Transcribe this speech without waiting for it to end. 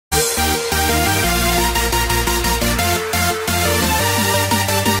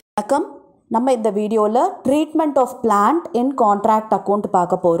வணக்கம். நம்ம இந்த வீடியோல treatment of plant in contract account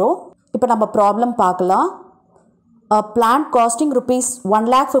பார்க்க போறோம். இப்போ நம்ம ப்ராப்ளம் பார்க்கலாம். A plant costing rupees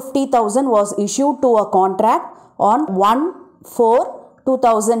 1,50,000 was issued to a contract on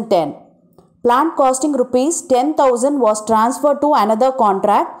 1/4/2010. Plant costing rupees 10,000 was transferred to another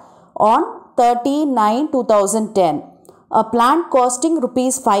contract on 30/9/2010. A plant costing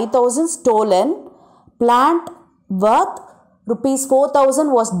rupees 5,000 stolen. Plant worth rupees 4,000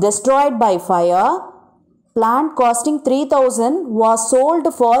 was destroyed by fire. Plant costing 3,000 was sold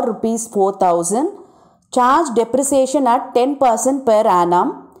for rupees 4,000. Charge depreciation at 10% per annum.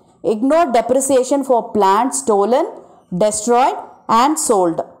 Ignore depreciation for plant stolen, destroyed and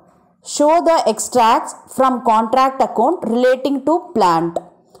sold. Show the extracts from contract account relating to plant.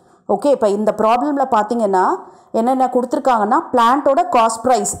 Okay, இப்போ இந்த ப்ராப்ளம்ல பார்த்தீங்கன்னா என்னென்ன கொடுத்துருக்காங்கன்னா பிளான்ட்டோட cost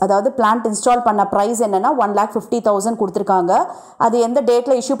price, அதாவது plant install பண்ண price என்னென்னா 1,50,000 கொடுத்துருக்காங்க. அது எந்த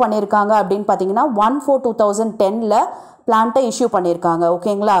டேட்டில் இஷ்யூ பண்ணியிருக்காங்க அப்படின்னு பார்த்தீங்கன்னா 1/4/2010 பிளான்ட்டை இஷ்யூ பண்ணியிருக்காங்க.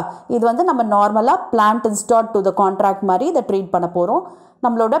 ஓகேங்களா, இது வந்து நம்ம நார்மலாக plant install to the contract மாதிரி இதை ட்ரீட் பண்ண போகிறோம்.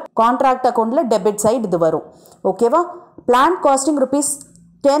 நம்மளோட கான்ட்ராக்ட் அக்கௌண்ட்டில் டெபிட் சைடு இது வரும். ஓகேவா, plant costing rupees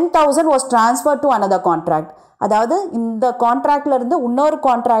 10,000 was transferred to another contract. அதாவது இந்த கான்ட்ராக்ட்ல இருந்து இன்னொரு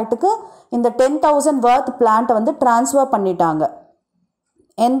கான்ட்ராக்டுக்கு இந்த 10,000 வர்த் பிளான்ட்டை வந்து டிரான்ஸ்ஃபர் பண்ணிட்டாங்க.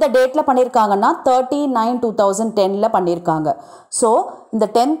 எந்த டேட்டில் பண்ணியிருக்காங்கன்னா 30/9/2010 பண்ணியிருக்காங்க. ஸோ இந்த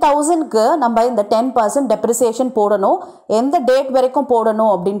 10,000க்கு நம்ம இந்த 10% டெப்ரிசியேஷன் போடணும். எந்த டேட் வரைக்கும்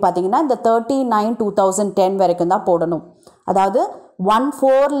போடணும் அப்படின்னு பார்த்தீங்கன்னா இந்த 30/9/2010 வரைக்கும் தான் போடணும். அதாவது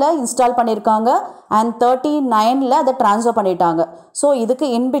 1/4 இன்ஸ்டால் பண்ணியிருக்காங்க அண்ட் 39 அதை ட்ரான்ஸ்ஃபர் பண்ணிட்டாங்க. ஸோ இதுக்கு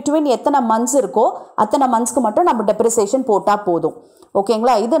இன்பிட்வீன் எத்தனை மந்த்ஸ் இருக்கோ அத்தனை மந்த்ஸ்க்கு மட்டும் நம்ம டெப்ரிசியேஷன் போட்டால் போதும்.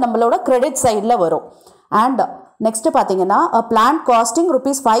 ஓகேங்களா, இது நம்மளோட கிரெடிட் சைடில் வரும். அண்ட் நெக்ஸ்ட் பார்த்தீங்கன்னா பிளான்ட் காஸ்டிங்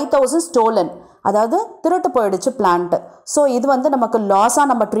rupees 5,000 ஸ்டோலன், அதாவது திருட்டு போயிடுச்சு பிளான்ட்டு. ஸோ இது வந்து நமக்கு லாஸாக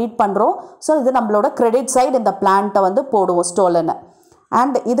நம்ம ட்ரீட் பண்ணுறோம். ஸோ இது நம்மளோட கிரெடிட் சைடு இந்த பிளான்ட்டை வந்து போடுவோம் ஸ்டோலனை.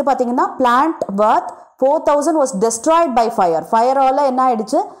 அண்ட் இது பார்த்தீங்கன்னா plant worth 4,000 was destroyed by fire. ஃபயரால் என்ன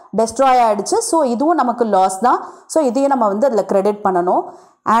ஆகிடுச்சு, டெஸ்ட்ராய் ஆகிடுச்சு. ஸோ இதுவும் நமக்கு லாஸ் தான். ஸோ இதையும் நம்ம வந்து அதில் கிரெடிட் பண்ணணும்.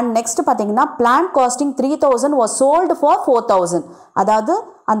 அண்ட் நெக்ஸ்ட் பார்த்தீங்கன்னா plant costing 3,000 was sold for 4,000. அதாவது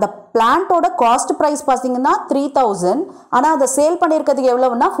அந்த பிளான்ட்டோட காஸ்ட் ப்ரைஸ் பார்த்தீங்கன்னா 3,000, ஆனால் அதை சேல் பண்ணியிருக்கிறதுக்கு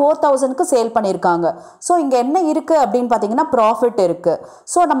எவ்வளோன்னா 4,000க்கு சேல் பண்ணியிருக்காங்க. ஸோ இங்கே என்ன இருக்குது அப்படின்னு பார்த்தீங்கன்னா ப்ராஃபிட் இருக்குது.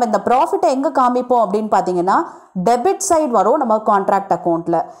 ஸோ நம்ம இந்த ப்ராஃபிட்டை எங்கே காமிப்போம் அப்படின்னு பார்த்தீங்கன்னா டெபிட் சைடு வரும் நம்ம கான்ட்ராக்ட்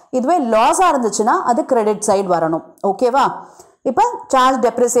அக்கௌண்ட்டில். இதுவே லாஸாக இருந்துச்சுன்னா அது கிரெடிட் சைடு வரணும். ஓகேவா, இப்போ சார்ஜ்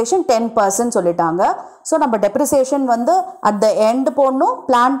டெப்ரிசியேஷன் 10% சொல்லிட்டாங்க. ஸோ நம்ம டெப்ரிசியேஷன் வந்து அட் த எண்ட் போடணும்.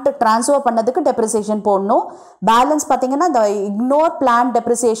 பிளான்ட் ட்ரான்ஸ்ஃபர் பண்ணதுக்கு டெப்ரிசியேஷன் போடணும். பேலன்ஸ் பார்த்தீங்கன்னா இந்த ignore plant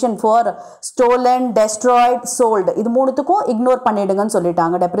depreciation for stolon, Detroit, sold, இது மூணுத்துக்கும் இக்னோர் பண்ணிடுங்கன்னு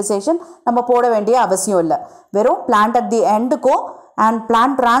சொல்லிட்டாங்க. டெப்ரிசியேஷன் நம்ம போட வேண்டிய அவசியம் இல்லை. வெறும் plant at the எண்டுக்கும் and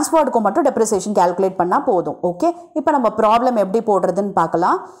plant ட்ரான்ஸ்ஃபர்டுக்கும் மட்டும் டெப்ரிசியேஷன் கேல்குலேட் பண்ணால் போதும். ஓகே, இப்போ நம்ம ப்ராப்ளம் எப்படி போடுறதுன்னு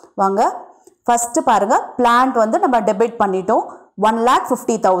பார்க்கலாம் வாங்க. ஃபஸ்ட்டு பாருங்கள், பிளான்ட் வந்து நம்ம டெபிட் பண்ணிட்டோம்.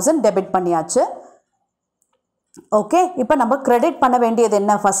 1,50,000 டெபிட் பண்ணியாச்சு. ஓகே, இப்போ நம்ம கிரெடிட் பண்ண வேண்டியது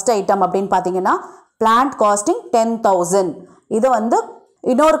என்ன ஃபஸ்ட் ஐட்டம் அப்படின்னு பார்த்தீங்கன்னா பிளான்ட் காஸ்டிங் 10,000. இதை வந்து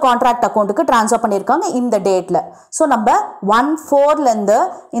இன்னொரு கான்ட்ராக்ட் அக்கௌண்ட்டுக்கு ட்ரான்ஸ்ஃபர் பண்ணியிருக்காங்க இந்த டேட்டில். ஸோ நம்ம 1/4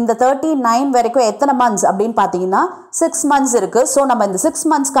 இந்த 39 வரைக்கும் எத்தனை மந்த்ஸ் அப்படின்னு பார்த்தீங்கன்னா 6 மந்த்ஸ் இருக்குது. ஸோ நம்ம இந்த 6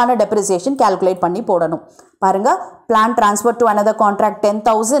 மந்த்ஸ்க்கான டெப்ரிசியேஷன் கேல்குலேட் பண்ணி போடணும். பாருங்கள், plant transfer to another contract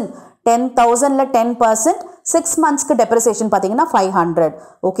 10,000. 10,000ல் 10% 6 மந்த்ஸ்க்கு டெப்ரிசியேஷன் பார்த்தீங்கன்னா 500.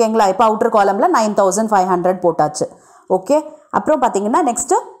 ஓகேங்களா, இப்போ அவுட்டர் காலமில் 9,500 போட்டாச்சு. ஓகே, அப்புறம் பார்த்தீங்கன்னா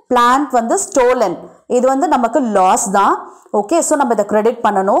நெக்ஸ்ட்டு பிளான்ட் வந்து ஸ்டோலன், இது வந்து நமக்கு லாஸ் தான். ஓகே, ஸோ நம்ம இதை கிரெடிட்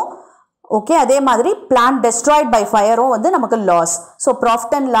பண்ணணும். ஓகே, அதே மாதிரி பிளான்ட் டெஸ்ட்ராய்ட் பை ஃபயரும் வந்து நமக்கு loss. So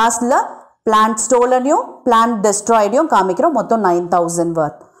profit and லாஸில் plant ஸ்டோலனையும் plant டெஸ்ட்ராய்டையும் காமிக்கிறோம். மொத்தம் 9,000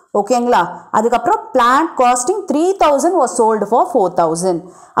 வர்த். ஓகேங்களா, அதுக்கப்புறம் plant costing 3,000 was sold for 4,000.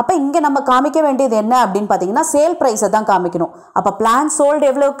 அப்போ இங்கே நம்ம காமிக்க வேண்டியது என்ன அப்படின்னு பார்த்தீங்கன்னா சேல் ப்ரைஸை தான் காமிக்கணும். அப்போ பிளான்ட் சோல்டு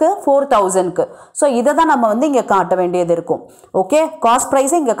எவ்வளோக்கு, 4,000க்கு. ஸோ இதை தான் நம்ம வந்து இங்கே காட்ட வேண்டியது இருக்கும். ஓகே, காஸ்ட்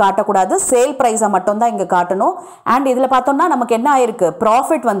ப்ரைஸை இங்கே காட்டக்கூடாது, சேல் ப்ரைஸை மட்டும்தான் இங்கே காட்டணும். அண்ட் இதில் பார்த்தோம்னா நமக்கு என்ன ஆயிருக்கு,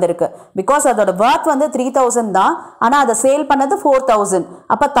 ப்ராஃபிட் வந்திருக்கு. பிகாஸ் அதோட வர்த் வந்து 3,000 தான், ஆனால் அதை சேல் பண்ணது 4,000.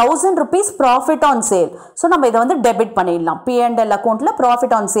 அப்போ 1,000 rupees profit on sale. So நம்ம இதை வந்து டெபிட் பண்ணிடலாம். P&L அக்கௌண்ட்டில்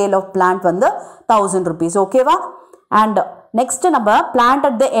profit on sale of plant வந்து 1,000 rupees. ஓகேவா, அண்ட் நெக்ஸ்ட் நம்ம பிளான்ட்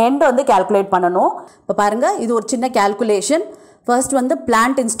அட் த எண்ட் வந்து கேல்குலேட் பண்ணணும். இப்போ பாருங்கள், இது ஒரு சின்ன கேல்குலேஷன். ஃபர்ஸ்ட் வந்து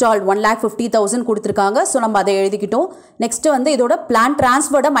பிளான்ட் இன்ஸ்டால் 1,50,000 கொடுத்துருக்காங்க. ஸோ நம்ம அதை எழுதிக்கிட்டோம். நெக்ஸ்ட்டு வந்து இதோட பிளான்ட்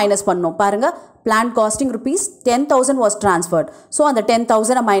ட்ரான்ஸ்ஃபர்டை மைனஸ் பண்ணணும். பாருங்கள், plant costing rupees 10,000 was transferred. So அந்த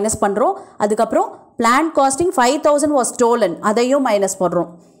 10,000 மைனஸ் பண்ணுறோம். அதுக்கப்புறம் பிளான்ட் காஸ்டிங் 5,000 was stolen, அதையும் மைனஸ் பண்ணுறோம்.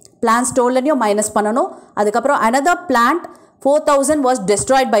 பிளான்ட் ஸ்டோலனையும் மைனஸ் பண்ணணும். அதுக்கப்புறம் another plant 4000 was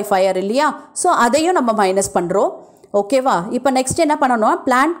destroyed by fire இல்லையா? ஸோ அதையும் நம்ம மைனஸ் பண்ணுறோம். ஓகேவா? இப்போ நெக்ஸ்ட் என்ன பண்ணணும்?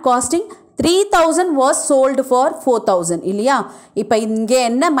 Plant costing 3000 was sold for 4000 இல்லையா? இப்போ இங்கே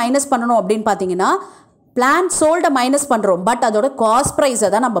என்ன மைனஸ் பண்ணணும் அப்படின்னு பார்த்தீங்கன்னா பிளான்ட் சோல்டை மைனஸ் பண்ணுறோம், பட் அதோட காஸ்ட் ப்ரைஸை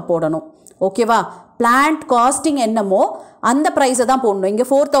தான் நம்ம போடணும். ஓகேவா? பிளான்ட் காஸ்டிங் என்னமோ அந்த ப்ரைஸை தான் போடணும். இங்கே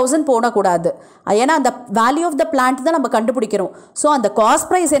 4000 போடக்கூடாது, ஏன்னா அந்த வேல்யூ ஆஃப் த பிளான்ட் தான் நம்ம கண்டுபிடிக்கிறோம். ஸோ அந்த காஸ்ட்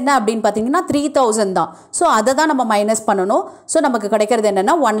ப்ரைஸ் என்ன அப்படின்னு பார்த்தீங்கன்னா 3000 தான். ஸோ அதை தான் நம்ம மைனஸ் பண்ணணும். ஸோ நமக்கு கிடைக்கிறது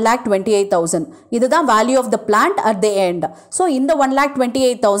என்னென்னா 1,28,000. இதுதான் value of the plant at the end. So இந்த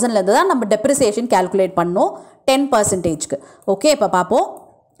 1,28,000லேருந்து தான் நம்ம டெப்ரிசியேஷன் கேல்குலேட் பண்ணணும் 10%. ஓகே, இப்போ பார்ப்போம்.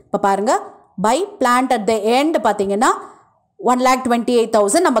 இப்போ பாருங்கள், by plant at the end பார்த்தீங்கன்னா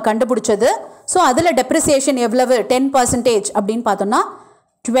 1,28,000 நம்ம கண்டுபிடிச்சது. ஸோ அதில் டெப்ரிசியேஷன் எவ்வளவு 10% அப்படின்னு பார்த்தோம்னா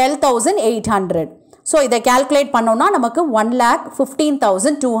 12,800. ஸோ இதை கேல்குலேட் பண்ணோம்னா நமக்கு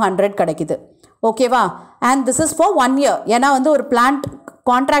 1,15,200 கிடைக்குது. ஓகேவா? And this is for 1 year. ஏன்னா வந்து ஒரு பிளான்ட்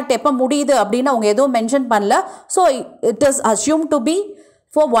கான்ட்ராக்ட் எப்போ முடியுது அப்படின்னு அவங்க எதுவும் மென்ஷன் பண்ணல. So it is assume to be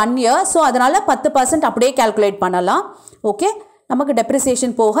for 1 year. So அதனால் 10% அப்படியே கேல்குலேட் பண்ணலாம். ஓகே, நமக்கு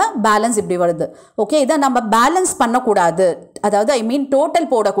டெப்ரிசியேஷன் போக பேலன்ஸ் இப்படி வருது. ஓகே, இதை நம்ம பேலன்ஸ் பண்ணக்கூடாது, அதாவது ஐ மீன் டோட்டல்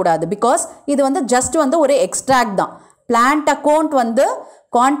போடக்கூடாது. பிகாஸ் இது வந்து ஜஸ்ட் வந்து ஒரு எக்ஸ்ட்ராக்ட் தான். பிளான்ட் அக்கௌண்ட் வந்து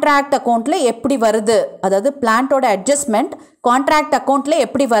கான்ட்ராக்ட் அக்கௌண்ட்டில் எப்படி வருது, அதாவது பிளான்ட்டோட அட்ஜஸ்ட்மெண்ட் கான்ட்ராக்ட் அக்கௌண்ட்டில்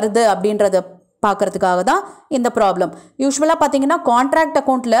எப்படி வருது அப்படின்றத பார்க்குறதுக்காக தான் இந்த ப்ராப்ளம். யூஸ்வலாக பார்த்தீங்கன்னா கான்ட்ராக்ட்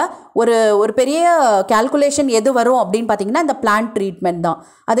அக்கௌண்ட்டில் ஒரு பெரிய கேல்குலேஷன் எது வரும் அப்படின்னு பார்த்தீங்கன்னா இந்த பிளான்ட் ட்ரீட்மெண்ட் தான்.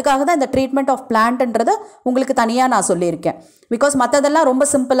 அதுக்காக தான் இந்த ட்ரீட்மெண்ட் ஆஃப் பிளான்ட்ன்றது உங்களுக்கு தனியாக நான் சொல்லியிருக்கேன். பிகாஸ் மற்றதெல்லாம் ரொம்ப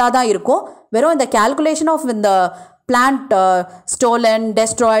சிம்பிளாக தான் இருக்கும். வெறும் இந்த கேல்குலேஷன் ஆஃப் இந்த பிளான்ட் ஸ்டோலன்,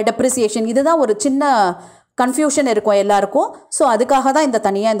 டெஸ்ட்ராய், டெப்ரிசியேஷன் இதுதான் ஒரு சின்ன கன்ஃபியூஷன் இருக்கும் எல்லாருக்கும். ஸோ அதுக்காக தான் இந்த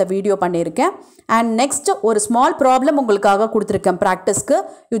தனியாக இந்த வீடியோ பண்ணியிருக்கேன். அண்ட் நெக்ஸ்ட் ஒரு ஸ்மால் ப்ராப்ளம் உங்களுக்காக கொடுத்துருக்கேன் ப்ராக்டிஸ்க்கு.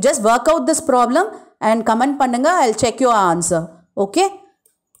 You just work out this problem and comment பண்ணுங்கள். I will check your answer. Okay,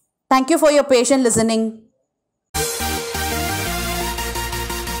 thank you for your patient listening.